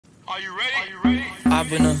Are you ready? I've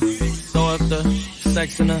been throw up the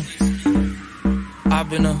sex in her. I've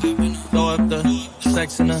been throw up the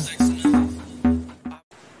sex in her.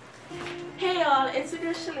 Hey y'all, it's your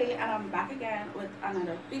girl Shelly and I'm back again with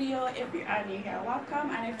another video. If you are new here, welcome,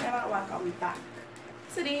 and if you're not, welcome back.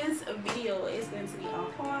 Today's video is going to be a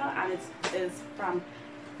haul, and it is from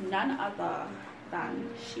none other than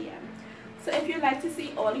SHEIN. So if you'd like to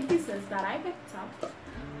see all the pieces that I picked up,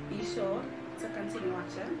 be sure to continue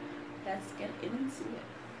watching. Let's get into it.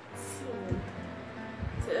 So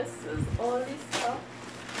this is all the stuff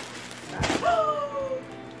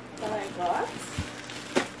that I got.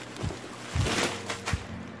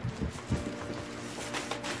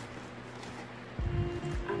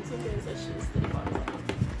 And so there's a shoes to the bottom.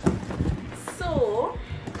 So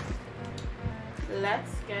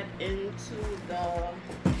let's get into the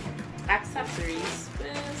accessories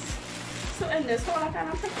first. So in this haul I kind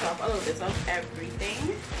of picked up a little bit of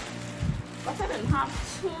everything, but I didn't have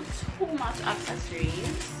too much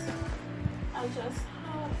accessories. I just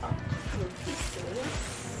had a couple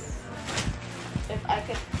pieces. If I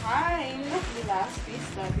could find the last piece,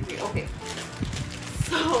 that would be great. Okay,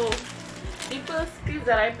 so the first piece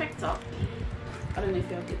that I picked up, I don't know if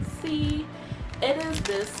you can see, it is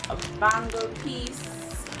this bangle piece.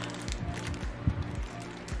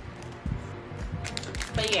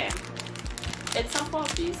 But yeah, it's a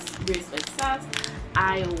 4-piece bracelet set.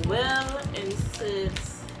 I will insert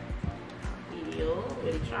a video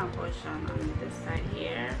with the transportation on this side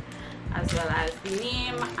here, as well as the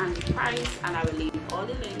name and the price, and I will leave all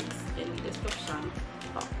the links in the description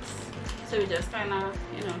box. So we're just kind of,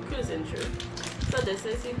 you know, cruising through. So this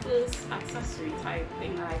is the first accessory type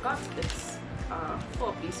thing that I got. It's a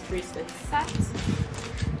 4-piece bracelet set,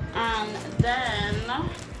 and then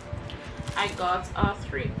I got a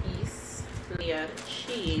 3-piece layered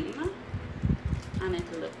chain, and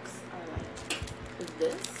it looks like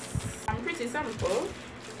this. I'm pretty simple.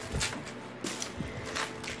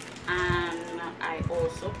 And I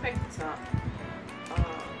also picked up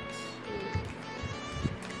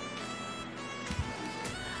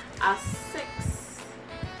a 6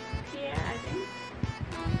 here, I think.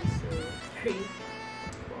 1, 2, 3, 4,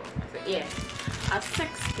 5, yeah, a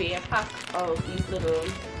 6-pair pack of these little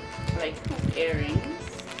like hoop earrings.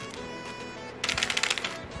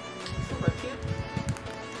 Super cute.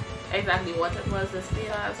 Exactly what it was displayed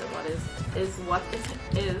as, or what it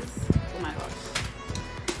is. Oh my gosh.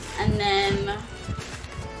 And then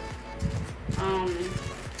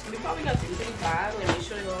before we get into the bag, let me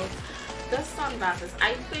show you the sunglasses.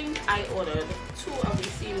 I think I ordered 2 of the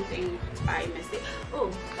same thing by mistake. Oh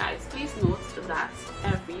guys, please note that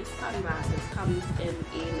every sunglasses comes in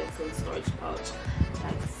a little storage pouch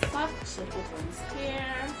like such. It opens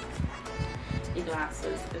here, the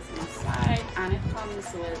glasses is on the side, and it comes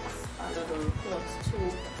with a little cloth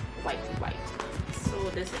tube, white. So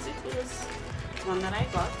this is the first one that I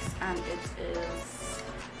got, and it is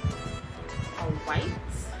a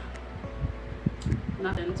white,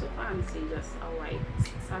 nothing too fancy, just a white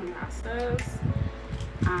sunglasses.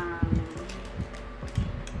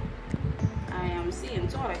 I am seeing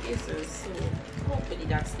 2 other cases, so hopefully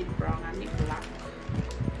that's the brown and the black.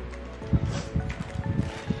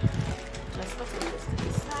 Let's put this to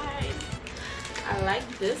the side. I like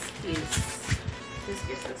this case. This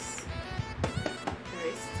case is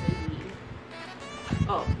very sturdy.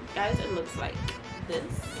 Oh guys, it looks like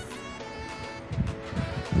this.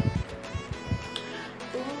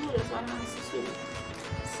 Ooh, this one has 2.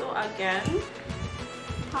 So again,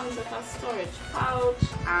 comes with a storage pouch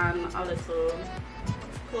and a little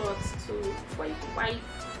cloth to white.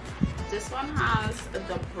 This one has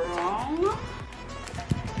the brown,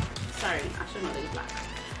 sorry, actually not the black,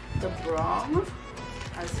 the brown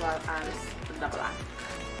as well as the black.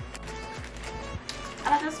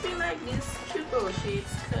 And I just feel like these cute little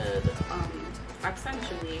shades could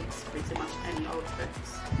accentuate pretty much any outfit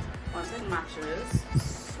once it matches.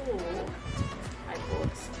 So I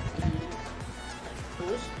bought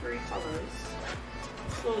those 3 colors.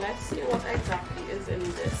 So let's see what exactly is in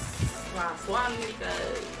this last one,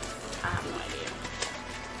 because I have no idea.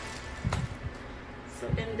 So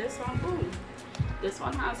in this one, boom, this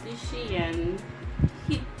one has the SHEIN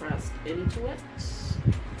heat pressed into it.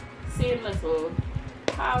 Same little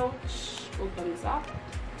pouch, opens up.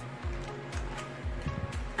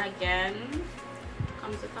 Again,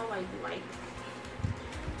 comes with a white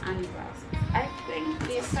and glass. I think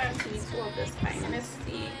they sent me 2 of this kind of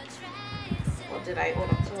mystique. Or did I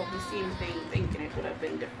order 2 of the same thing, thinking it would have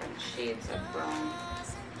been different shades of brown?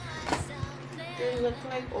 They look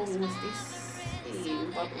like almost the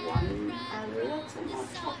same, but one a little more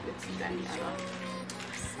chocolatey than the other.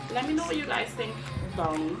 Let me know what you guys think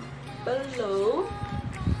down below.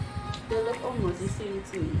 They look almost the same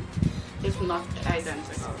to me, if not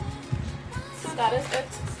identical. So that is it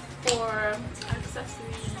for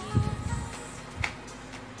accessories.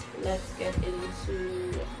 Let's get into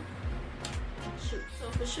shoes. So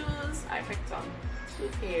for shoes, I picked up 2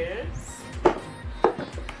 pairs.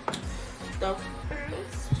 The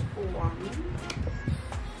first one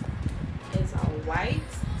is a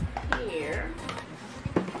white pair,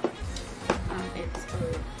 and it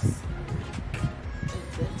looks like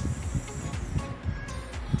this.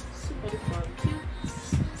 Super duper cute,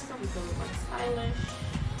 simple but stylish,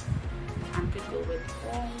 and could go with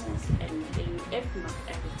almost anything, if not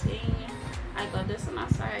everything. I got this in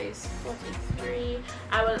a size 43.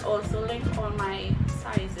 I will also link all my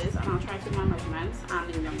sizes, and I'll try to my measurements and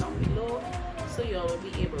link them down below, so you all will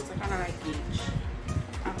be able to kind of like gauge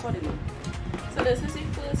accordingly. So this is the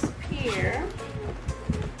first pair,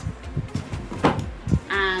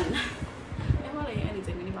 and if I hear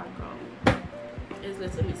anything in the background, it's a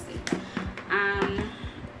little messy. And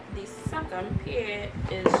the second pair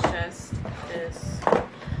is just this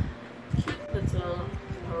cute little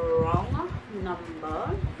wrong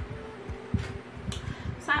number.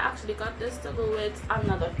 So I actually got this to go with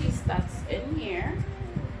another piece that's in here.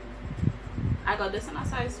 I got this in a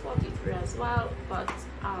size 43 as well, but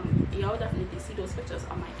you'll definitely see those pictures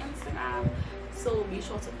on my Instagram, so be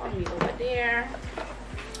sure to follow me over there.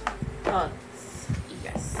 But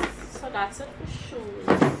yes, so that's it for shoes.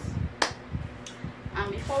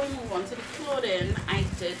 And before we move on to the clothing, I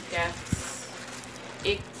did get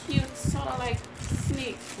a cute sort of like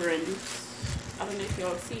snake print. I don't know if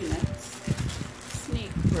y'all seen it.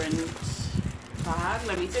 Snake print bag.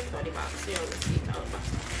 Let me take it out the bag so y'all will see it out back.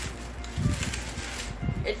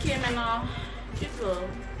 It came in a cute little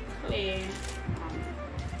clay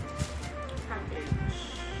package.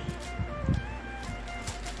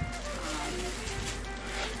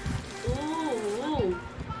 Ooh,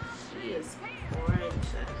 she is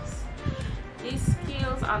gorgeous. These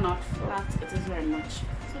scales are not flat, it is very much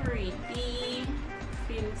 3D.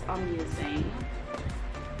 Feels amazing.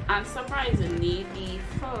 And surprisingly, the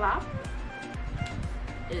flap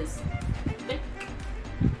is thick.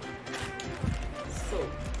 So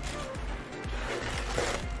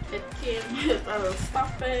it came with a little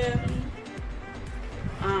stuffing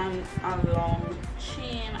and a long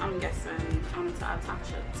chain. I'm guessing I'm going to attach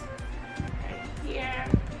it right here.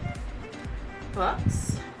 But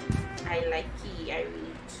I like it, I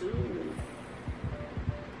really do.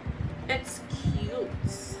 It's cute.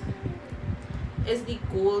 It's the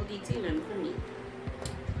gold detailing for me.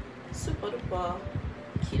 Super duper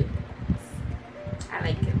cute. I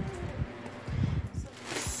like it.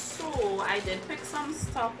 So I did pick some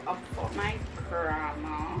stuff up for my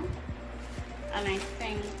grandma, and I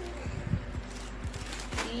think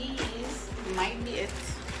these might be it.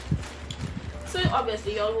 So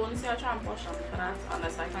obviously y'all won't see a tramp or something for that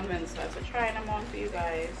unless I convince her to try them on for you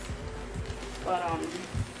guys. But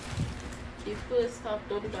the first stop,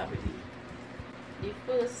 don't do that with me. The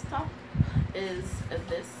first stop is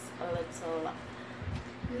this little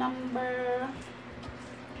number.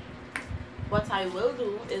 What I will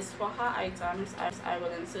do is for her items, I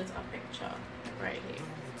will insert a picture right here.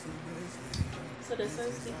 So this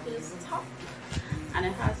is the first top, and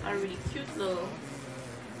it has a really cute little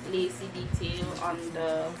lacy detail on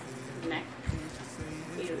the neck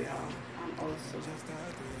area, and also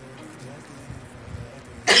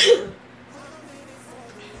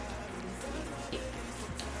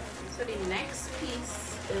so the next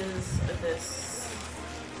piece is this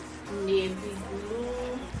navy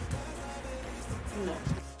blue. No,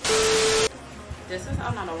 this is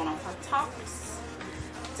another one of her tops.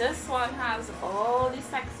 This one has all the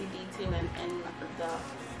sexy detailing in the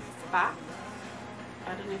back.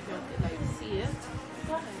 I don't know if you can like see it.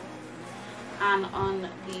 Go ahead. And on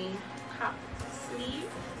the cap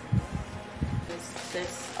sleeve is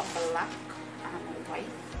this black and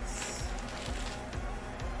white.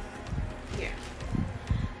 Here,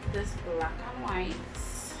 this black and white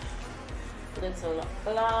little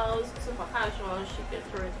blouse, super casual. She can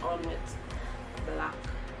throw it on with black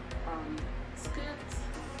skirt.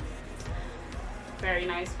 Very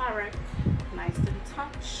nice fabric, nice to the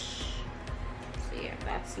touch. So yeah,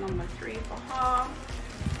 that's number 3 for her.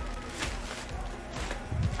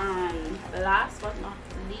 And last but not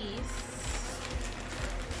least,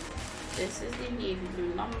 this is the navy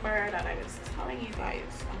blue number that I was telling you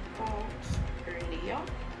guys about earlier.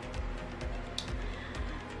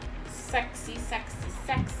 Sexy, sexy,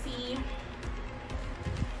 sexy.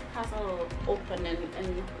 Has a little opening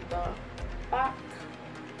in the back,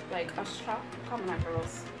 like a strap. Come on,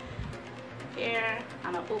 girls. here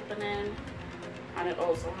and an opening, and it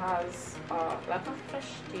also has like a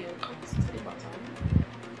fishtail cut to the bottom.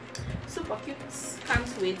 Super cute.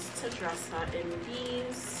 Can't wait to dress her in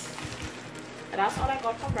these. And that's all I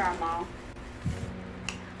got for grandma.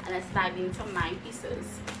 And let's dive into my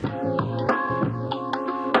pieces.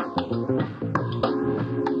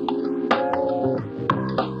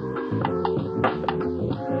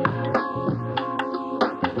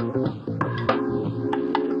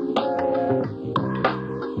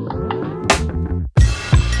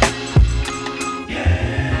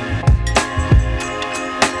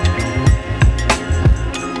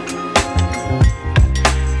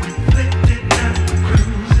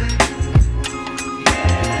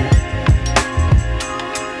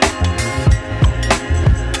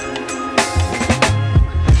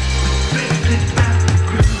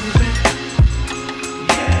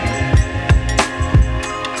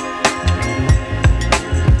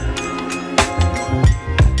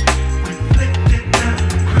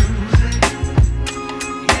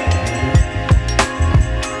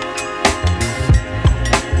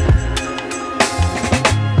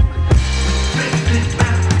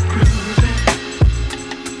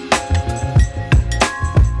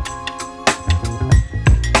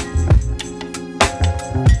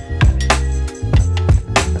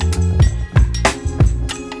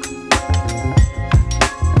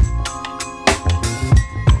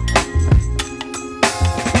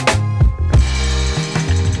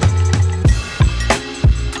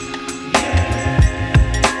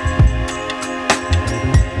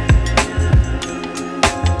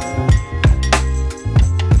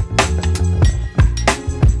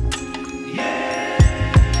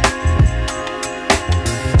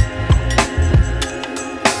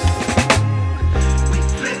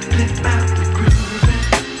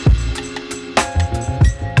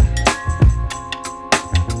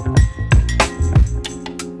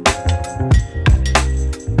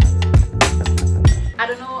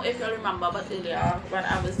 But earlier when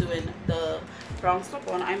I was doing the brown slip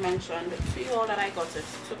on, I mentioned to you all that I got it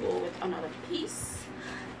to go with another piece.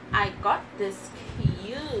 I got this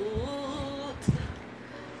cute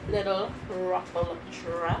little ruffle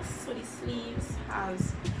dress. So the sleeves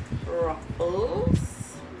has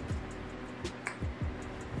ruffles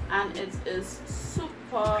and it is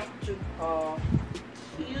super duper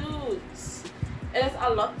cute. It is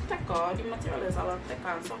a lot thicker. The material is a lot thicker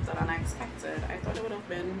and softer than I expected. I thought it would have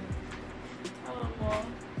been a little more,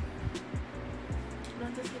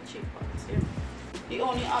 not just cheap, but yeah. The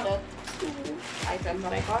only other two items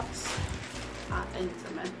that I got are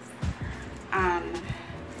intimates, and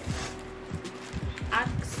I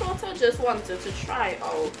sort of just wanted to try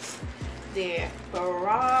out their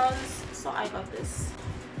bras, so I got this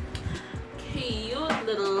cute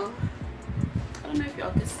little, I don't know if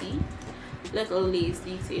y'all can see, little lace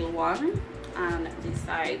detail one, and the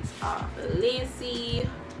sides are lacy,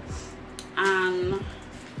 and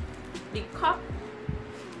the cup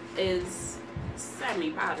is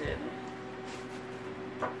semi-padded,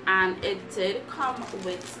 and it did come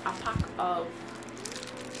with a pack of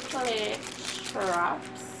clay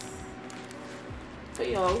straps for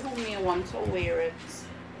y'all who may want to wear it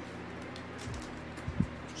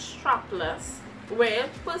strapless, wear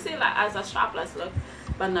it per se like as a strapless look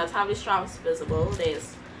but not have the straps visible.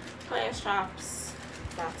 There's clay straps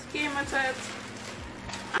that came with it.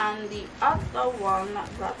 And the other one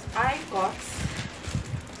that I got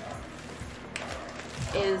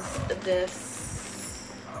is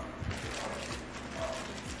this.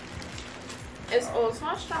 It's also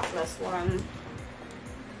a strapless one.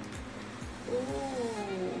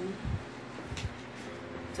 Ooh.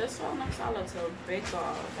 This one looks a little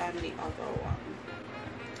bigger than the other one.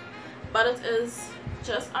 But it is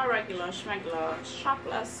just a regular schmegular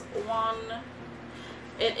strapless one.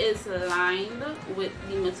 It is lined with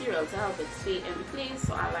the material to help it stay in place,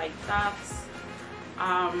 so I like that.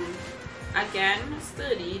 Again,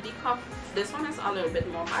 sturdy. The cup, this one is a little bit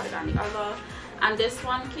more harder than the other, and this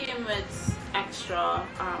one came with extra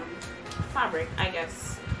fabric, I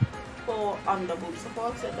guess, for under boob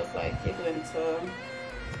support. So it looks like you're going to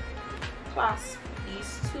clasp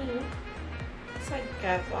these two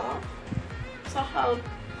together to help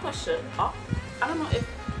push it up. I don't know if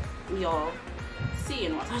y'all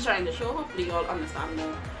seeing what I'm trying to show. Hopefully y'all understand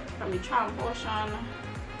more from the charm portion,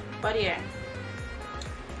 but yeah,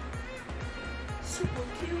 super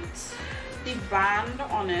cute. The band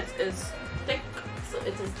on it is thick, so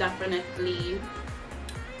it is definitely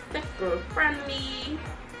thicker friendly.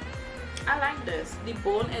 I like this. The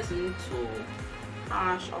bone isn't too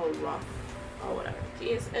harsh or rough or whatever the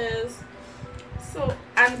case is. So,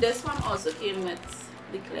 and this one also came with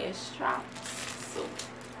the clear straps, so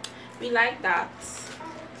we like that.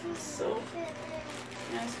 So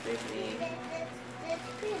let's quickly.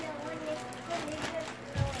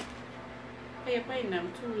 Oh, you're putting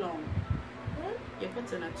them too long. You're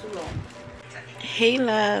putting it too long. Hey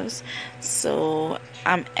loves, so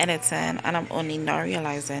I'm editing and I'm only now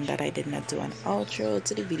realizing that I did not do an outro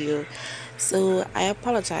to the video, so I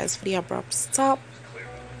apologize for the abrupt stop,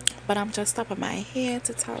 but I'm just stopping my hair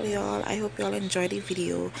to tell y'all I hope y'all enjoyed the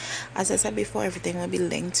video. As I said before, everything will be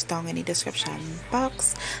linked down in the description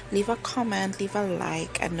box. Leave a comment, leave a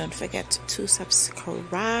like, and don't forget to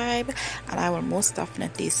subscribe, and I will most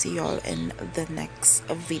definitely see y'all in the next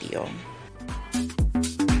video.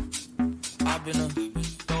 I've been a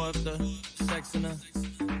throw up the sex in a.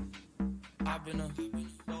 I've been a